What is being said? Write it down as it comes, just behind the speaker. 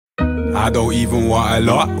I don't even want a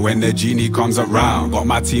lot when the genie comes around. Got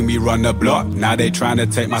my team, we run the block, now they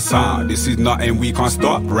tryna take my sound. This is nothing, we can't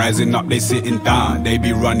stop, rising up, they sitting down. They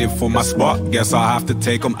be running for my spot, guess I'll have to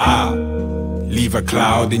take them out. Leave a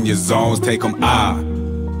cloud in your zones, take them out.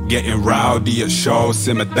 Getting rowdy at shows,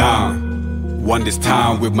 simmer down. Won this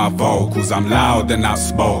town with my vocals, I'm loud and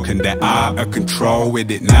outspoken. They're out of control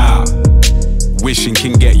with it now. Wishing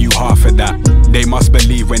can get you half of that. They must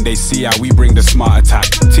believe when they see how we bring the smart attack.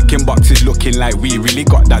 Ticking boxes looking like we really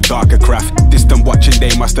got that darker craft. Distant watching,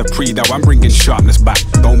 they must have pre that I'm bringing sharpness back.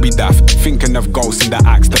 Don't be daft, thinking of ghosts in the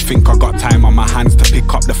axe. To think I got time on my hands to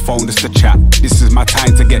pick up the phone just to chat. This is my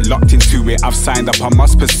time to get locked into it. I've signed up, I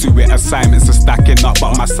must pursue it. Assignments are stacking up,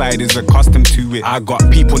 but my side is accustomed to it. I got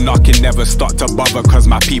people knocking, never stop to bother cause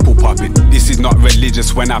my people popping. This is not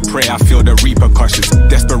religious, when I pray I feel the repercussions.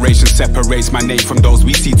 Desperation separates my name from those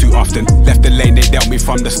we see too often. Left the lane they dealt me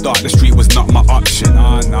from the start, the street was not my option.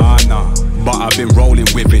 Nah. But I've been rolling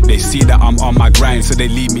with it. They see that I'm on my grind, so they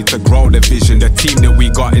lead me to grow the vision. The team that we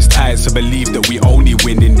got is tired, so believe that we only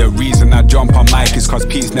winning. The reason I jump on mic is cause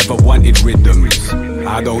Pete's never wanted rhythms.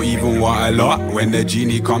 I don't even want a lot when the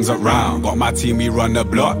genie comes around. Got my team, we run the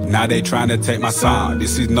block, now they tryna take my sound.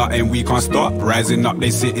 This is nothing, we can't stop, rising up,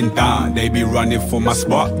 they sitting down. They be running for my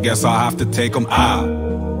spot, guess I'll have to take them out.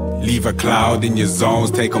 Leave a cloud in your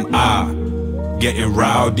zones, take them out. Getting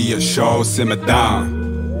rowdy at shows, simmer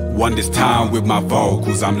down. Won this town with my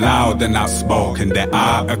vocals, I'm loud and outspoken. They're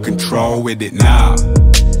out of control with it now.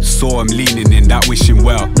 Saw them leaning in that wishing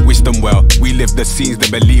well, wish them well. We live the scenes they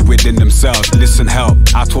believe within themselves. Listen, help,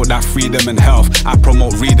 I taught that freedom and health. I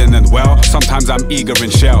promote reading and well, sometimes I'm eager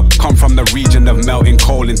and shell. Come from the region of melting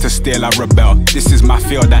coal into steel, I rebel. This is my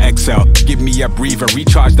field, I excel. Give me a breather,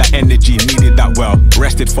 recharge that energy, needed that well.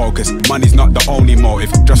 Rested focus, money's not the only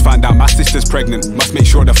motive. Just found out my sister's pregnant, must make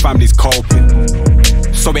sure the family's coping.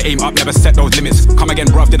 So we aim up, never set those limits. Come again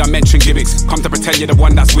bruv, did I mention gimmicks? Come to pretend you're the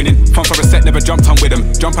one that's winning. Fun for a set, never jumped on with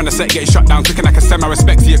them. Jump on the set, get shut down, clicking like I send my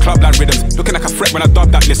respect to your clubland rhythms. Looking like a threat when I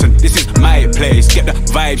dub that, listen. This is my place, get the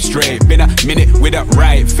vibe straight. Been a minute with a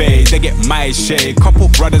right phase, they get my shade. Couple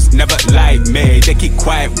brothers never like me, they keep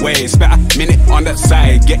quiet ways. Spent a minute on the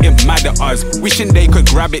side, getting mad at us. Wishing they could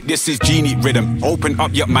grab it, this is Genie rhythm. Open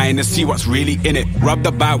up your mind and see what's really in it. Rubbed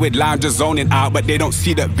about with loungers zoning out, but they don't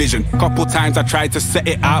see the vision. Couple times I tried to set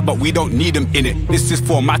it out, but we don't need them in it. This is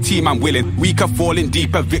for my team, I'm willing. Weaker falling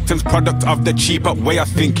deeper, victims product of the cheaper way of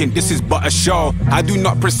thinking. This is but a show, I do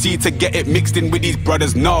not proceed to get it mixed in with these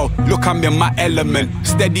brothers, no. Look, I'm in my element,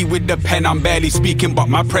 steady with the pen, I'm barely speaking, but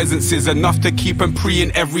my presence is enough to keep them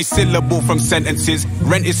preeing every syllable from sentences.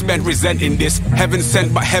 Rent is spent resenting this, heaven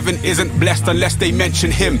sent, but heaven isn't blessed unless they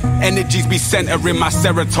mention him. Energies be centering my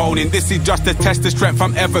serotonin, this is just a test of strength,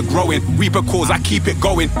 I'm ever growing. Reaper calls, I keep it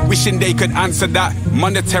going, wishing they could answer that.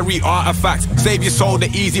 Monetary artifacts, save your soul, the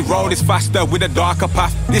easy road is faster with a darker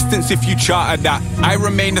path. Distance if you charter that, I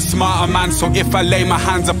remain the smarter man, so if I lay my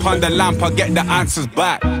hands upon the lamp, I'll get the answers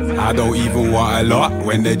back. I don't even want a lot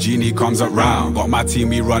when the genie comes around. Got my team,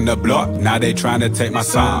 we run the block, now they tryna take my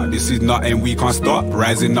sound. This is nothing, we can't stop,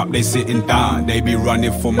 rising up, they sitting down. They be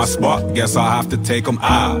running for my spot, guess I'll have to take them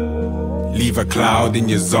out. Leave a cloud in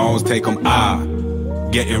your zones, take them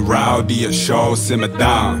out. Getting rowdy at shows, simmer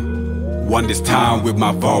down. Won this town with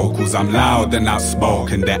my vocals, I'm loud and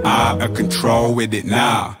outspoken. They're out of control with it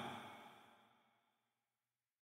now.